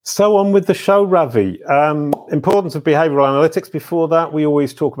So on with the show, Ravi. Importance of behavioral analytics. Before that, we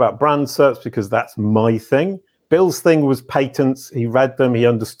always talk about brand search because that's my thing. Bill's thing was patents. He read them, he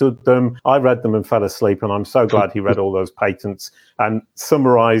understood them. I read them and fell asleep, and I'm so glad he read all those patents and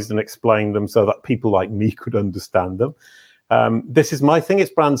summarized and explained them so that people like me could understand them. This is my thing,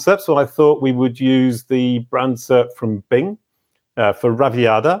 it's brand search, so I thought we would use the brand search from Bing for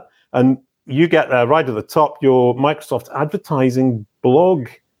Raviada. And you get there right at the top, your Microsoft advertising blog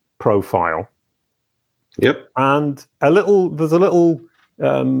profile. Yep. And there's a little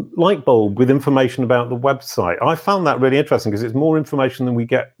light bulb with information about the website. I found that really interesting because it's more information than we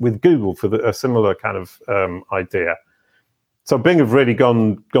get with Google for a similar kind of idea. So Bing have really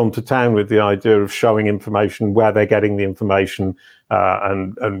gone to town with the idea of showing information, where they're getting the information,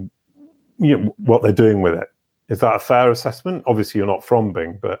 and you know, what they're doing with it. Is that a fair assessment? Obviously, you're not from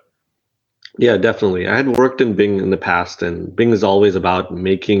Bing, but Yeah, definitely. I had worked in Bing in the past, and Bing is always about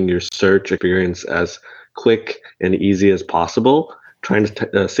making your search experience as quick and easy as possible, trying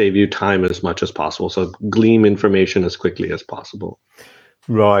to save you time as much as possible. So glean information as quickly as possible.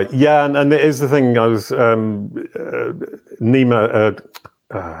 Right. Yeah, and it is the thing. I was Nima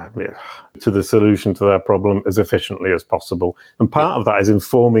to the solution to their problem as efficiently as possible, and part of that is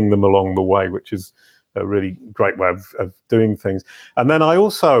informing them along the way, which is a really great way of doing things. And then I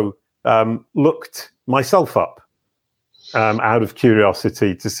also looked myself up out of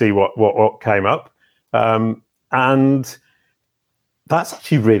curiosity to see what came up, and that's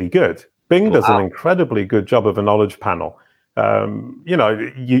actually really good. Bing does an incredibly good job of a knowledge panel. You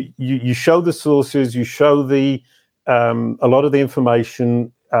know, you show the sources, you show the a lot of the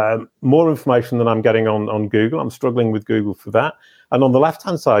information, more information than I'm getting on Google. I'm struggling with Google for that. And on the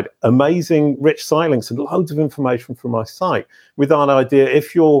left-hand side, amazing rich site links and loads of information from my site with that idea.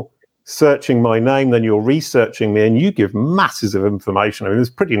 If you're searching my name, then you're researching me, and you give masses of information. I mean, there's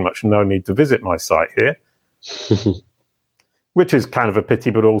pretty much no need to visit my site here, which is kind of a pity,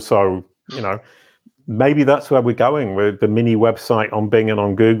 but also, you know, maybe that's where we're going with the mini website on Bing and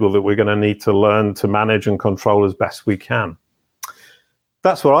on Google that we're going to need to learn to manage and control as best we can.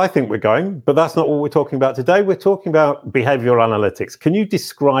 That's where I think we're going, but that's not what we're talking about today. We're talking about behavioral analytics. Can you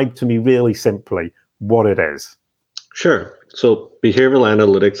describe to me really simply what it is? Sure. So behavioral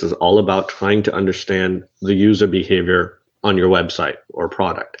analytics is all about trying to understand the user behavior on your website or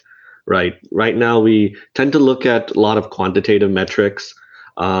product, right? Right now, we tend to look at a lot of quantitative metrics,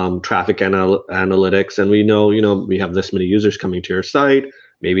 traffic analytics, and we know, we have this many users coming to your site.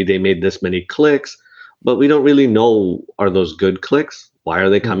 Maybe they made this many clicks, but we don't really know, are those good clicks? Why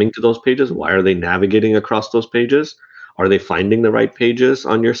are they coming to those pages? Why are they navigating across those pages? Are they finding the right pages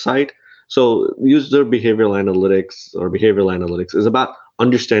on your site? So user behavioral analytics is about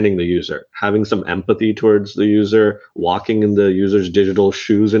understanding the user, having some empathy towards the user, walking in the user's digital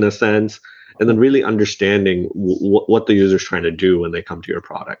shoes in a sense, and then really understanding what the user's trying to do when they come to your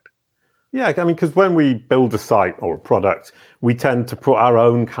product. Yeah, I mean, because when we build a site or a product, we tend to put our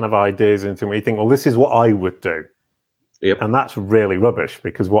own kind of ideas into it. We think, well, this is what I would do. Yep. And that's really rubbish,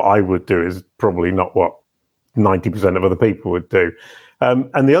 because what I would do is probably not what 90% of other people would do.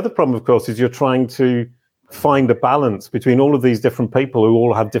 And the other problem, of course, is you're trying to find a balance between all of these different people who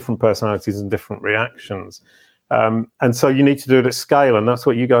all have different personalities and different reactions. And so you need to do it at scale, and that's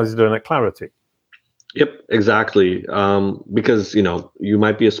what you guys are doing at Clarity. Yep, exactly. Because, you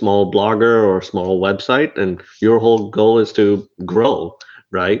might be a small blogger or a small website, and your whole goal is to grow,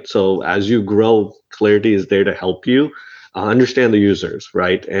 right? So as you grow, Clarity is there to help you understand the users,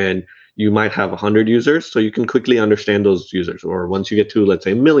 right? And you might have 100 users, so you can quickly understand those users. Or once you get to, let's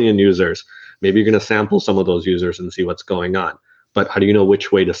say, 1 million users, maybe you're going to sample some of those users and see what's going on. But how do you know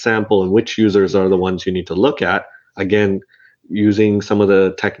which way to sample and which users are the ones you need to look at? Again, using some of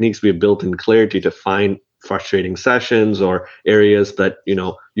the techniques we've built in Clarity to find frustrating sessions or areas that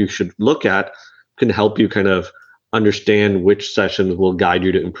you should look at can help you kind of understand which sessions will guide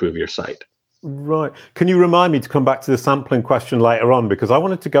you to improve your site. Right. Can you remind me to come back to the sampling question later on? Because I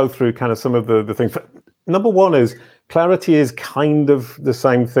wanted to go through kind of some of the things. Number one is Clarity is kind of the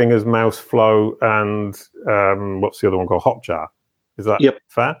same thing as Mouseflow and what's the other one called? Hotjar. Is that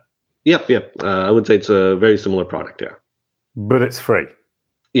fair? Yep. I would say it's a very similar product, yeah. But it's free.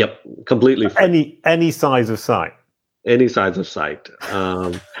 Yep, completely free. Any size of site. Any size of site.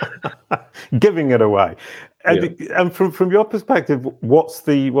 Giving it away. And from your perspective, what's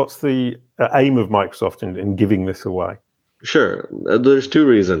the aim of Microsoft in giving this away? Sure. There's two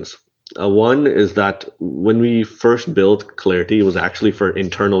reasons. One is that when we first built Clarity, it was actually for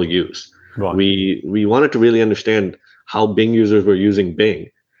internal use. Right. We wanted to really understand how Bing users were using Bing.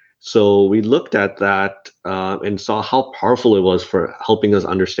 So we looked at that and saw how powerful it was for helping us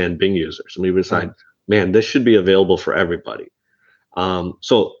understand Bing users. And we decided, man, this should be available for everybody.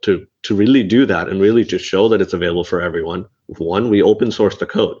 So to really do that and really to show that it's available for everyone, one, we open source the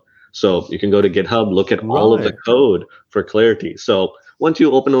code. So you can go to GitHub, look at all of the code for clarity. So once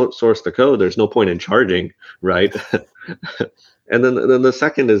you open source the code, there's no point in charging, right? And then the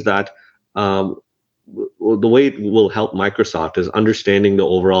second is that the way it will help Microsoft is understanding the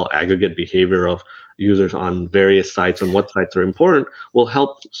overall aggregate behavior of users on various sites and what sites are important will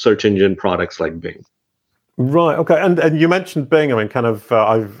help search engine products like Bing. Right. Okay. And you mentioned Bing. I mean, kind of,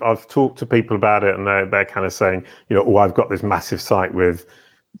 I've talked to people about it, and they're kind of saying, oh, I've got this massive site with,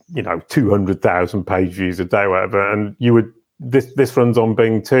 200,000 page views a day, whatever. And this runs on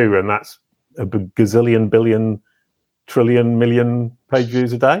Bing too, and that's a gazillion, billion, trillion, million page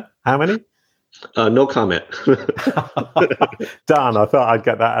views a day. How many? No comment. Darn, I thought I'd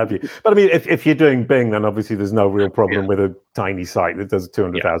get that out of you. But I mean, if you're doing Bing, then obviously there's no real problem with a tiny site that does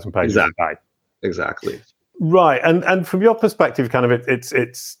 200,000 pages a day. Exactly. Right, and from your perspective, kind of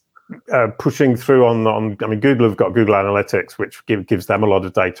it's pushing through on. I mean, Google have got Google Analytics, which gives them a lot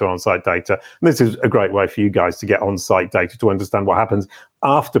of data, on-site data. And this is a great way for you guys to get on-site data to understand what happens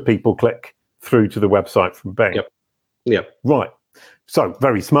after people click through to the website from Bing. Yep. Right. So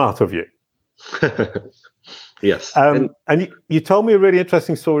very smart of you. Yes. And you told me a really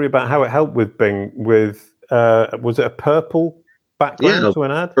interesting story about how it helped with Bing with was it a purple background to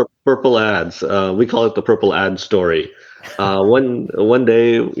an ad? Purple ads. We call it the purple ad story. One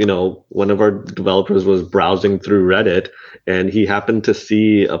day, one of our developers was browsing through Reddit, and he happened to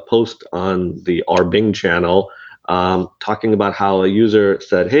see a post on our Bing channel talking about how a user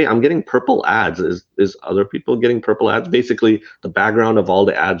said, "Hey, I'm getting purple ads. Is other people getting purple ads?" Basically, the background of all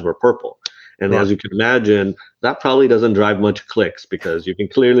the ads were purple. And as you can imagine, that probably doesn't drive much clicks because you can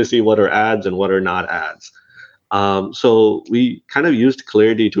clearly see what are ads and what are not ads. So we kind of used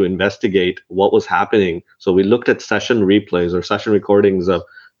Clarity to investigate what was happening. So we looked at session replays or session recordings of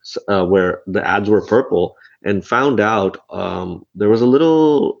where the ads were purple and found out there was a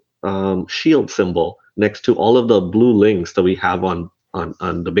little shield symbol next to all of the blue links that we have on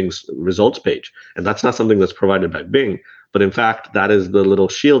the Bing's results page. And that's not something that's provided by Bing, but in fact, that is the little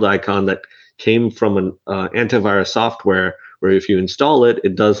shield icon that came from an antivirus software where if you install it,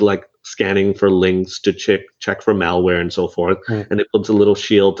 it does like scanning for links to check for malware and so forth. And it puts a little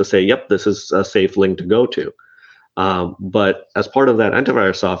shield to say, yep, this is a safe link to go to. But as part of that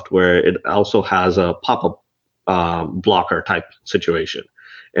antivirus software, it also has a pop-up blocker type situation.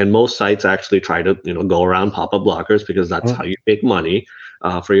 And most sites actually try to go around pop-up blockers because that's how you make money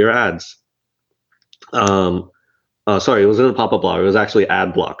for your ads. Sorry, it wasn't a pop-up blocker. It was actually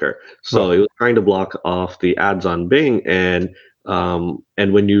ad blocker. So it was trying to block off the ads on Bing, and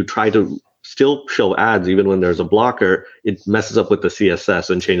when you try to still show ads, even when there's a blocker, it messes up with the CSS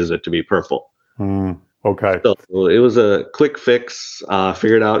and changes it to be purple. Okay. So it was a quick fix.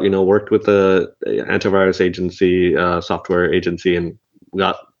 Figured out, worked with the antivirus agency, software agency, and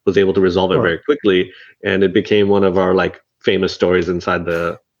was able to resolve it very quickly. And it became one of our famous stories inside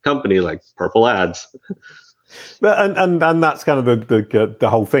the company, like purple ads. And that's kind of the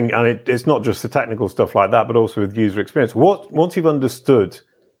whole thing, and it's not just the technical stuff like that, but also with user experience. Once you've understood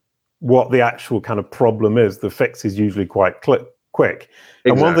what the actual kind of problem is, the fix is usually quite quick.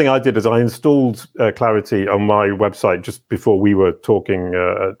 Exactly. And one thing I did is I installed Clarity on my website just before we were talking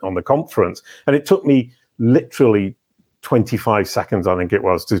on the conference, and it took me literally 25 seconds, I think it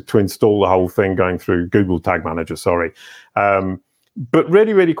was, to install the whole thing going through Google Tag Manager. Sorry. But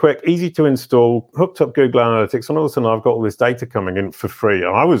really, really quick, easy to install, hooked up Google Analytics, and all of a sudden I've got all this data coming in for free.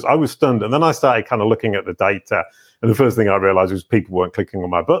 And I was stunned. And then I started kind of looking at the data. And the first thing I realized was people weren't clicking on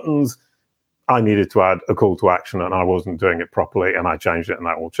my buttons. I needed to add a call to action, and I wasn't doing it properly, and I changed it, and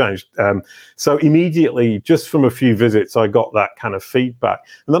that all changed. So immediately, just from a few visits, I got that kind of feedback.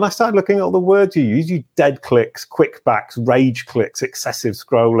 And then I started looking at all the words you use. You dead clicks, quick backs, rage clicks, excessive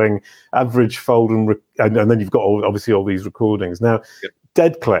scrolling, average fold, and then you've got obviously all these recordings. Now,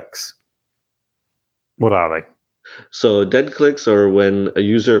 dead clicks, what are they? So dead clicks are when a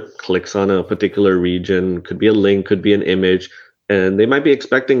user clicks on a particular region, could be a link, could be an image, and they might be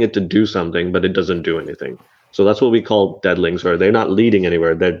expecting it to do something, but it doesn't do anything. So that's what we call dead links, or they're not leading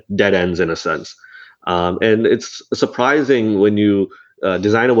anywhere. They're dead ends in a sense. And it's surprising when you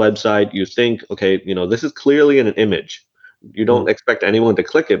design a website, you think, okay, this is clearly an image. You don't expect anyone to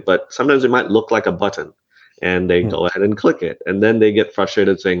click it, but sometimes it might look like a button, and they go ahead and click it. And then they get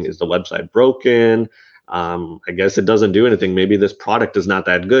frustrated saying, is the website broken? I guess it doesn't do anything. Maybe this product is not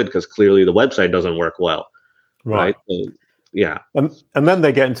that good because clearly the website doesn't work well, right? So Yeah. And then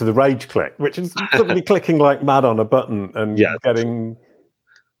they get into the rage click, which is somebody clicking like mad on a button and getting.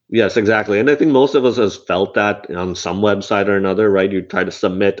 Yes, exactly. And I think most of us has felt that on some website or another, right? You try to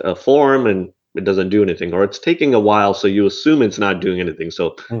submit a form and it doesn't do anything, or it's taking a while, so you assume it's not doing anything.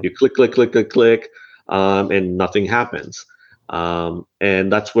 So you click, and nothing happens.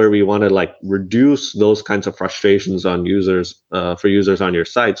 And that's where we want to like reduce those kinds of frustrations on users, for users on your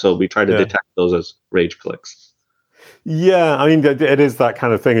site. So we try to detect those as rage clicks. Yeah, I mean, it is that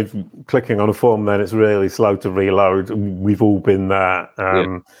kind of thing. It's clicking on a form, then it's really slow to reload. We've all been there.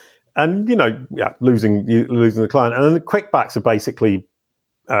 And, losing the client. And then the quick backs are basically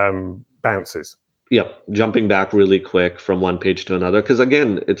bounces. Yep, jumping back really quick from one page to another. Because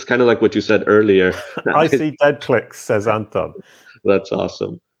again, it's kind of like what you said earlier. I see dead clicks, says Anton. That's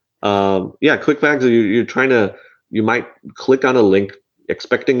awesome. Quick backs, you might click on a link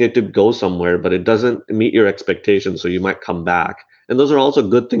expecting it to go somewhere, but it doesn't meet your expectations, so you might come back. And those are also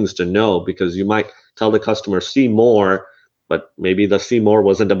good things to know, because you might tell the customer, see more, but maybe the see more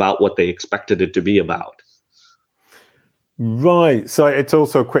wasn't about what they expected it to be about. Right. So it's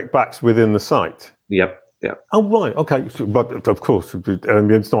also quick backs within the site. Yep. Yeah. Oh, right. Okay. But of course,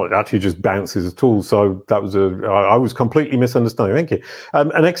 it's not actually just bounces at all. So that was I was completely misunderstanding. Thank you.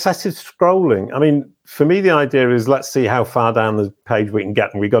 And excessive scrolling. I mean, for me, the idea is let's see how far down the page we can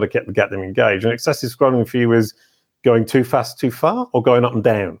get, and we got to get them engaged. And excessive scrolling for you is going too fast, too far, or going up and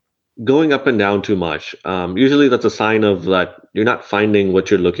down? Going up and down too much. Usually that's a sign of that you're not finding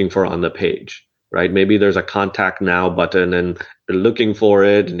what you're looking for on the page, right? Maybe there's a contact now button and you're looking for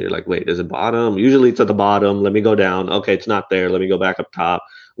it and you're like, wait, is it bottom? Usually it's at the bottom. Let me go down. Okay, it's not there. Let me go back up top.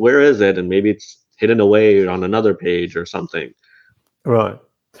 Where is it? And maybe it's hidden away on another page or something. Right.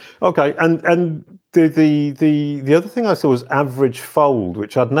 Okay. And the other thing I saw was average fold,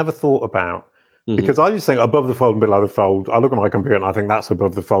 which I'd never thought about. Because I just think above the fold and below the fold, I look at my computer and I think that's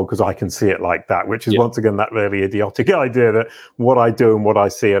above the fold because I can see it like that, which is once again that really idiotic idea that what I do and what I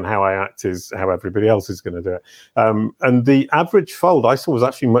see and how I act is how everybody else is going to do it. And the average fold I saw was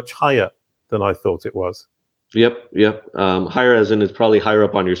actually much higher than I thought it was. Yep. Higher as in it's probably higher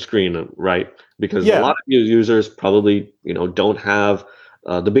up on your screen, right? Because a lot of users probably, don't have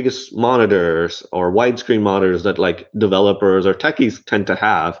the biggest monitors or widescreen monitors that like developers or techies tend to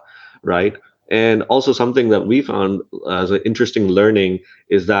have, right? And also something that we found as an interesting learning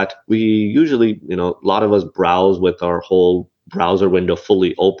is that we usually, a lot of us browse with our whole browser window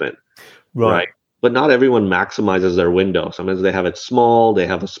fully open, right? But not everyone maximizes their window. Sometimes they have it small. They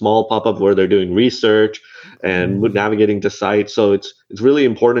have a small pop-up where they're doing research and navigating to sites. So it's really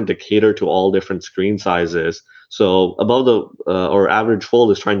important to cater to all different screen sizes. So above the or average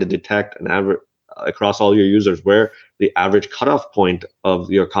fold is trying to detect an average across all your users where the average cutoff point of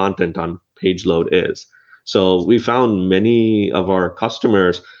your content on page load is. So we found many of our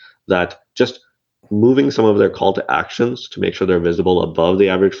customers that just moving some of their call to actions to make sure they're visible above the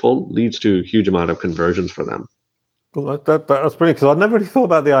average fold leads to a huge amount of conversions for them. Well, that's brilliant, because I'd never really thought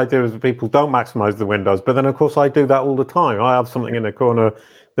about the idea of people don't maximize the windows, but then of course I do that all the time. I have something in the corner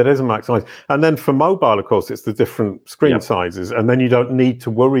that isn't maximized. And then for mobile, of course, it's the different screen sizes. And then you don't need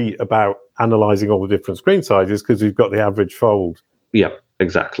to worry about analyzing all the different screen sizes because you've got the average fold. Yep,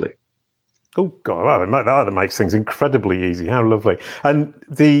 exactly. Oh, God, that makes things incredibly easy. How lovely. And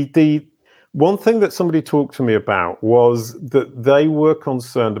the one thing that somebody talked to me about was that they were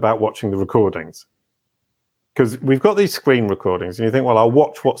concerned about watching the recordings. Because we've got these screen recordings, and you think, well, I'll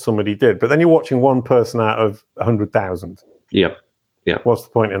watch what somebody did. But then you're watching one person out of 100,000. Yep. What's the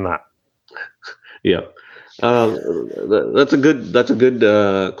point in that? Yep. That's a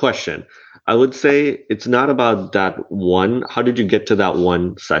good question. I would say it's not about that one. How did you get to that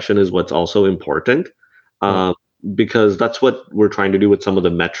one session is what's also important, because that's what we're trying to do with some of the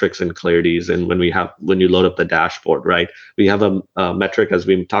metrics and clarities. And when you load up the dashboard, right, we have a metric, as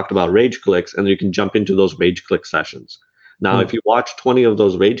we talked about, rage clicks, and you can jump into those rage click sessions. Now, if you watch 20 of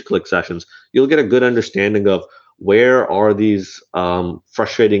those rage click sessions, you'll get a good understanding of where are these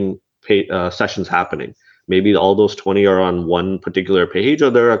frustrating sessions happening. Maybe all those 20 are on one particular page, or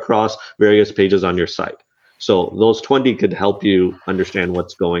they're across various pages on your site. So those 20 could help you understand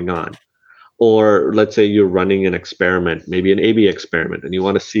what's going on. Or let's say you're running an experiment, maybe an A/B experiment, and you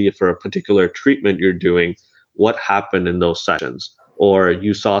want to see if for a particular treatment you're doing, what happened in those sessions. Or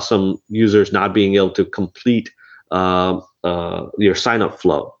you saw some users not being able to complete your sign-up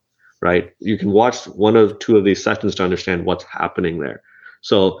flow, right? You can watch one or two of these sessions to understand what's happening there.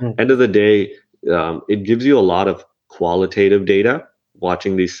 So end of the day, it gives you a lot of qualitative data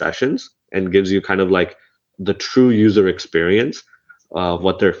watching these sessions, and gives you kind of like the true user experience of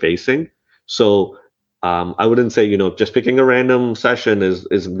what they're facing. So I wouldn't say, just picking a random session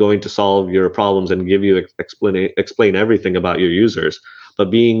is going to solve your problems and give you explain everything about your users. But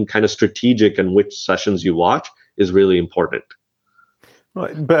being kind of strategic in which sessions you watch is really important.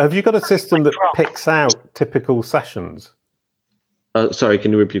 Right, but have you got a system that picks out typical sessions? Sorry,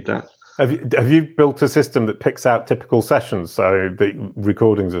 can you repeat that? Have you built a system that picks out typical sessions, so the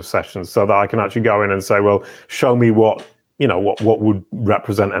recordings of sessions, so that I can actually go in and say, well, show me what would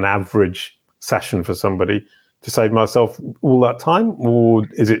represent an average session for somebody, to save myself all that time? Or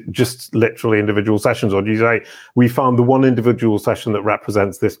is it just literally individual sessions? Or do you say, we found the one individual session that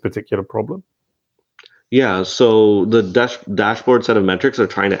represents this particular problem? Yeah, so the dashboard set of metrics are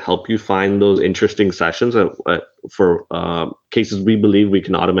trying to help you find those interesting sessions for cases we believe we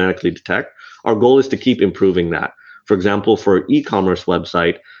can automatically detect. Our goal is to keep improving that. For example, for an e-commerce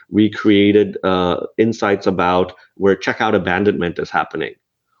website, we created insights about where checkout abandonment is happening,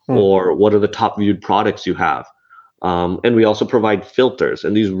 or what are the top viewed products you have. And we also provide filters,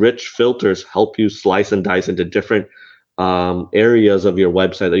 and these rich filters help you slice and dice into different areas of your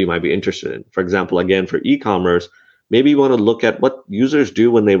website that you might be interested in. For example, again, for e-commerce, maybe you want to look at what users do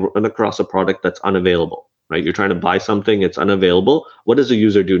when they run across a product that's unavailable, right? You're trying to buy something, it's unavailable. What does the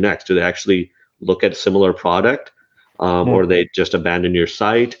user do next? Do they actually look at a similar product, or they just abandon your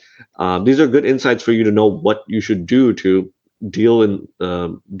site? These are good insights for you to know what you should do to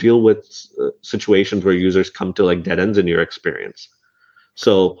deal with situations where users come to like dead ends in your experience.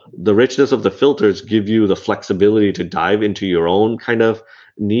 So the richness of the filters give you the flexibility to dive into your own kind of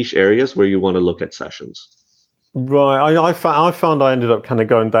niche areas where you want to look at sessions. Right. I found I ended up kind of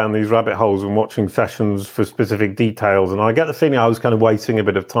going down these rabbit holes and watching sessions for specific details. And I get the feeling I was kind of wasting a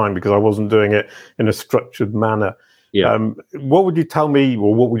bit of time because I wasn't doing it in a structured manner. Yeah. What would you tell me,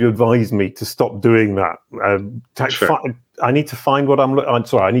 or what would you advise me to stop doing that? Sure. I need to find what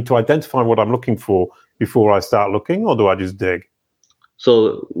I need to identify what I'm looking for before I start looking, or do I just dig?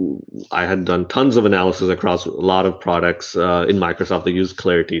 So I had done tons of analysis across a lot of products in Microsoft that use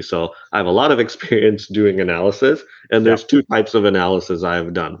Clarity. So I have a lot of experience doing analysis, and there's two types of analysis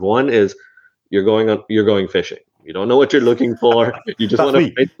I've done. One is you're going fishing. You don't know what you're looking for. You just want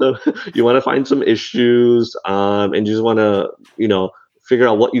to find some issues, and you just want to figure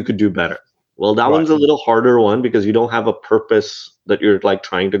out what you could do better. Well, that one's a little harder one because you don't have a purpose that you're like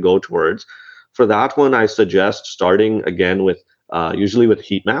trying to go towards. For that one, I suggest starting again with usually with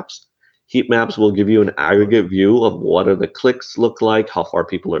heat maps. Heat maps will give you an aggregate view of what are the clicks look like, how far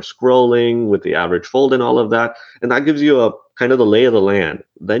people are scrolling with the average fold and all of that. And that gives you a kind of the lay of the land.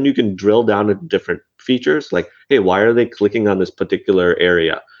 Then you can drill down into different features like, hey, why are they clicking on this particular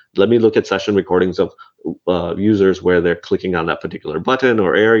area? Let me look at session recordings of users where they're clicking on that particular button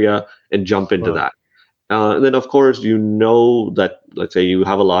or area and jump into that. And then, of course, that, let's say you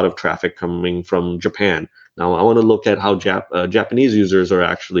have a lot of traffic coming from Japan. Now, I want to look at how Japanese users are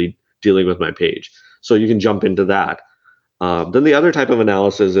actually dealing with my page. So you can jump into that. Then the other type of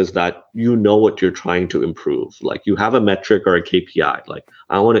analysis is that you know what you're trying to improve. Like you have a metric or a KPI. Like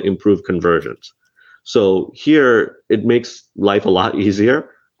I want to improve conversions. So here, it makes life a lot easier.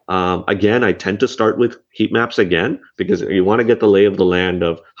 Again, I tend to start with heat maps again, because you want to get the lay of the land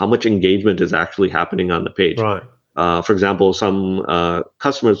of how much engagement is actually happening on the page. Right. For example, some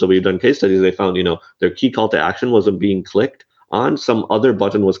customers that we've done case studies, they found, their key call to action wasn't being clicked on. Some other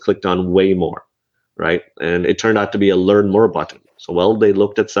button was clicked on way more, right? And it turned out to be a learn more button. So, they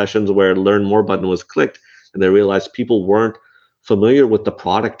looked at sessions where learn more button was clicked, and they realized people weren't familiar with the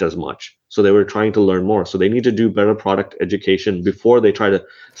product as much. So they were trying to learn more. So they need to do better product education before they try to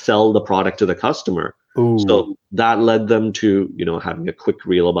sell the product to the customer. Ooh. So that led them to, having a quick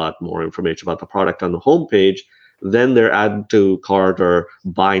reel about more information about the product on the homepage. Then their add to cart or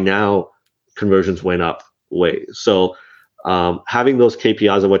buy now conversions went up way. So having those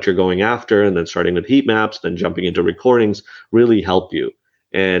KPIs of what you're going after, and then starting with heat maps, then jumping into recordings, really help you.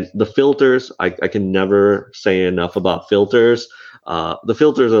 And the filters, I can never say enough about filters. The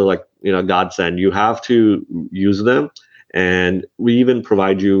filters are like, godsend. You have to use them. And we even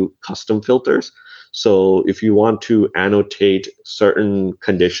provide you custom filters. So if you want to annotate certain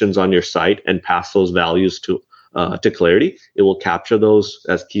conditions on your site and pass those values to Clarity, it will capture those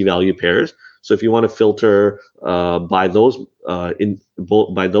as key value pairs. So if you want to filter by those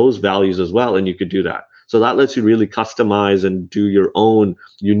values as well, and you could do that. So that lets you really customize and do your own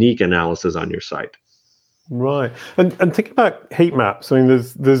unique analysis on your site. Right. And think about heat maps. I mean,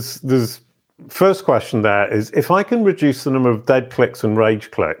 there's first question there is, if I can reduce the number of dead clicks and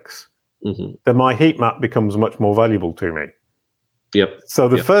rage clicks, then my heat map becomes much more valuable to me. Yep. So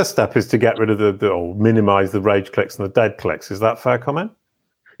the first step is to get rid of or minimize the rage clicks and the dead clicks. Is that a fair comment?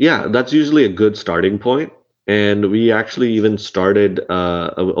 Yeah, that's usually a good starting point. And we actually even started,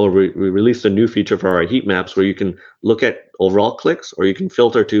 we released a new feature for our heat maps where you can look at overall clicks or you can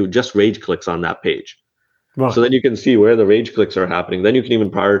filter to just rage clicks on that page. Right. So then you can see where the rage clicks are happening. Then you can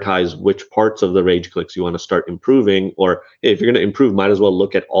even prioritize which parts of the rage clicks you want to start improving. Or hey, if you're going to improve, might as well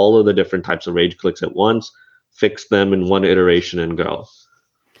look at all of the different types of rage clicks at once, fix them in one iteration, and go.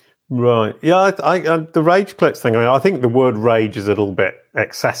 Right. Yeah, the rage clicks thing, I think the word rage is a little bit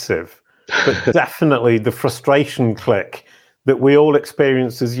excessive, but definitely the frustration click that we all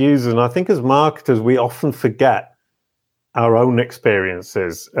experience as users. And I think as marketers, we often forget our own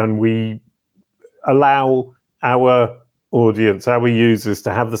experiences and we allow our audience, our users,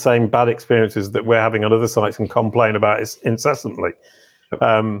 to have the same bad experiences that we're having on other sites and complain about it incessantly.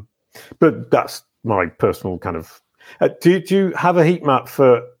 But that's my personal kind of... do you have a heat map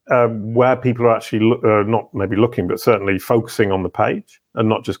for where people are actually not maybe looking, but certainly focusing on the page and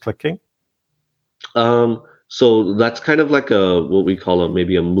not just clicking? So that's kind of like what we call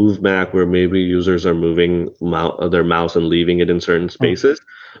maybe a move map, where maybe users are moving their mouse and leaving it in certain spaces.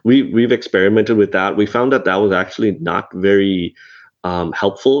 We've experimented with that. We found that was actually not very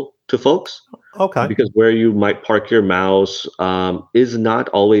helpful to folks. Okay. Because where you might park your mouse is not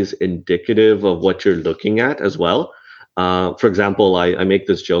always indicative of what you're looking at as well. For example, I make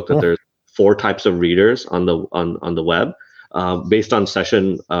this joke that there's 4 types of readers on the web. Based on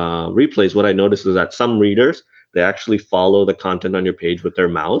session replays, what I noticed is that some readers, they actually follow the content on your page with their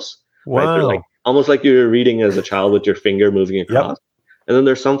mouse. Wow. Right? They're like almost like you're reading as a child with your finger moving across. Yep. And then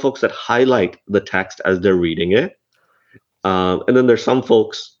there's some folks that highlight the text as they're reading it. And then there's some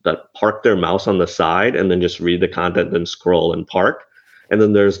folks that park their mouse on the side and then just read the content, then scroll and park. And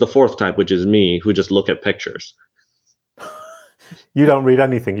then there's the 4th type, which is me, who just look at pictures. You don't read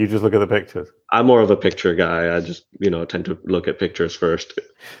anything, you just look at the pictures. I'm more of a picture guy. I just, tend to look at pictures first.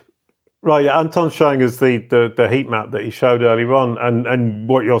 Right, yeah. Anton's showing us the heat map that he showed earlier on, and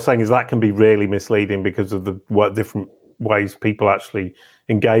what you're saying is that can be really misleading because of what different ways people actually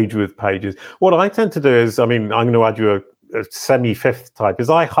engage with pages. What I tend to do is, I'm going to add you a semi-fifth type, is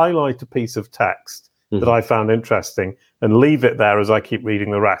I highlight a piece of text that I found interesting and leave it there as I keep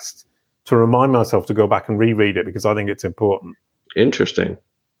reading the rest to remind myself to go back and reread it because I think it's important. Interesting.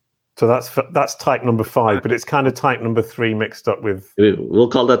 So that's type number 5, but it's kind of type number 3 mixed up with... We'll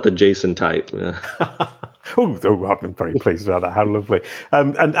call that the Jason type. Yeah. oh, I've been very pleased about that. How lovely.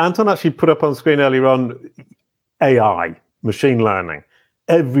 And Anton actually put up on screen earlier on AI, machine learning.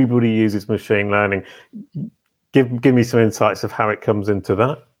 Everybody uses machine learning. Give me some insights of how it comes into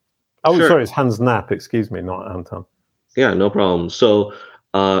that. Oh, sure. Sorry, it's Hans Knapp, excuse me, not Anton. Yeah, no problem. So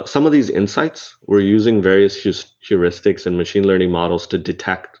some of these insights, we're using various heuristics and machine learning models to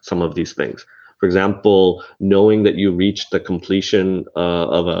detect some of these things. For example, knowing that you reached the completion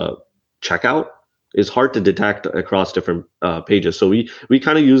of a checkout is hard to detect across different pages. So we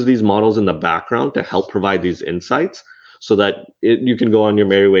kind of use these models in the background to help provide these insights so that you can go on your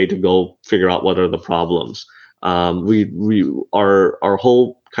merry way to go figure out what are the problems. Our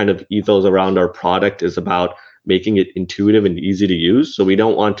whole kind of ethos around our product is about making it intuitive and easy to use. So we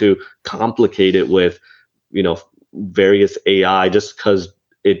don't want to complicate it with, various AI just because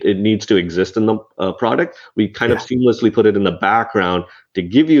it needs to exist in the product. We kind of seamlessly put it in the background to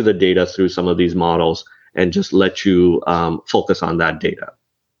give you the data through some of these models and just let you focus on that data.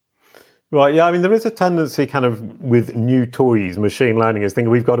 Right, yeah, there is a tendency kind of with new toys, machine learning is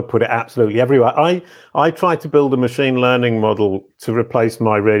thinking we've got to put it absolutely everywhere. I tried to build a machine learning model to replace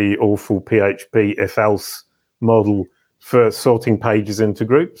my really awful PHP if-else model for sorting pages into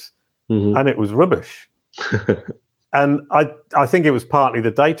groups, and it was rubbish. And I think it was partly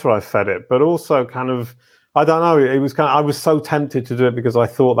the data I fed it, but also kind of, I don't know, it was I was so tempted to do it because I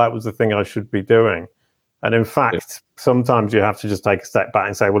thought that was the thing I should be doing. And in fact, sometimes you have to just take a step back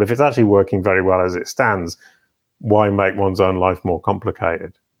and say, well, if it's actually working very well as it stands, why make one's own life more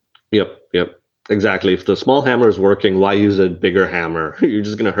complicated? Yep, exactly. If the small hammer is working, why use a bigger hammer? You're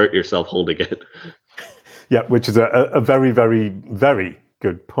just going to hurt yourself holding it. Yeah, which is a very, very, very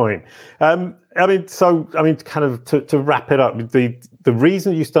good point. Kind of to wrap it up, the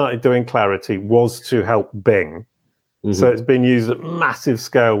reason you started doing Clarity was to help Bing. So it's been used at massive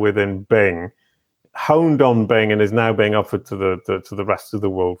scale within Bing, honed on Bing, and is now being offered to the rest of the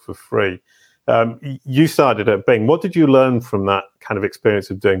world for free. You started at Bing. What did you learn from that kind of experience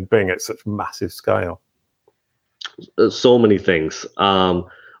of doing Bing at such massive scale? So many things.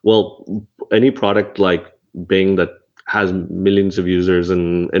 Well, any product like Bing that has millions of users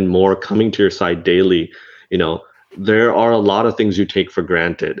and more coming to your site daily, there are a lot of things you take for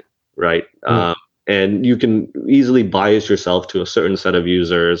granted, right? And you can easily bias yourself to a certain set of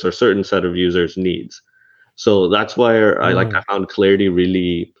users or certain set of users' needs. So that's why I found Clarity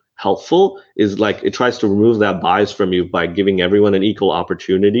really helpful, is like it tries to remove that bias from you by giving everyone an equal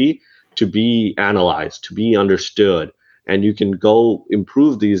opportunity to be analyzed, to be understood. And you can go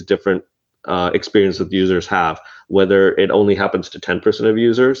improve these different experiences that users have, whether it only happens to 10% of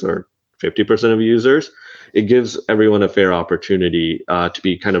users or 50% of users. It gives everyone a fair opportunity to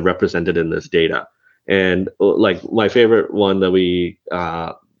be kind of represented in this data. And like my favorite one that we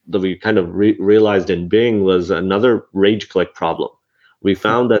kind of realized in Bing was another rage click problem. We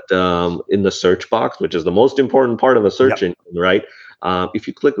found that in the search box, which is the most important part of a search engine, right? If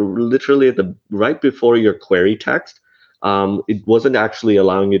you click literally at the right before your query text, it wasn't actually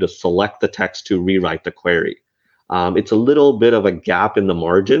allowing you to select the text to rewrite the query. It's a little bit of a gap in the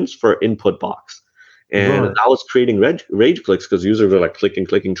margins for input box. And that was creating rage clicks because users are like clicking,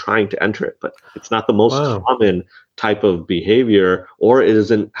 trying to enter it. But it's not the most common type of behavior, or it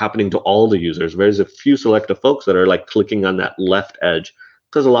isn't happening to all the users. Whereas a few selective folks that are like clicking on that left edge,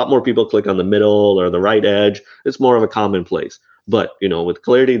 because a lot more people click on the middle or the right edge. It's more of a commonplace. But with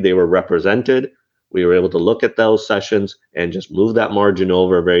Clarity, they were represented. We were able to look at those sessions and just move that margin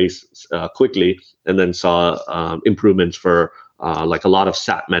over very quickly, and then saw improvements for like a lot of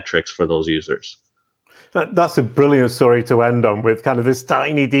SAT metrics for those users. That's a brilliant story to end on, with kind of this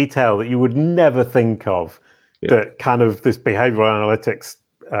tiny detail that you would never think of, that kind of this behavioral analytics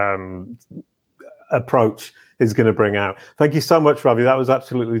approach is going to bring out. Thank you so much, Ravi. That was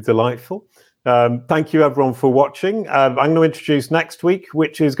absolutely delightful. Thank you, everyone, for watching. I'm going to introduce next week,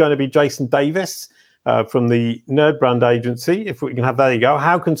 which is going to be Jason Davis from the Nerd Brand Agency. If we can have, there you go.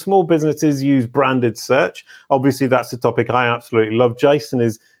 How can small businesses use branded search? Obviously, that's a topic I absolutely love. Jason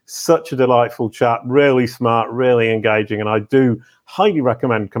is such a delightful chat, really smart, really engaging, and I do highly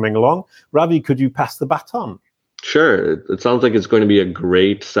recommend coming along. Ravi, could you pass the baton? Sure. It sounds like it's going to be a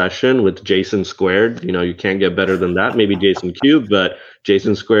great session with Jason Squared. You can't get better than that. Maybe Jason Cube, but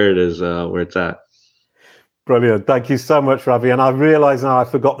Jason Squared is where it's at. Brilliant. Thank you so much, Ravi. And I realize now I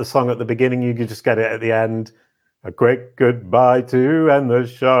forgot the song at the beginning. You could just get it at the end. A quick goodbye to end the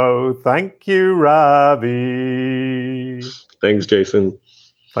show. Thank you, Ravi. Thanks, Jason.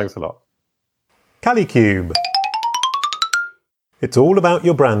 Thanks a lot. Kalicube. It's all about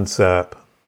your brand SERP.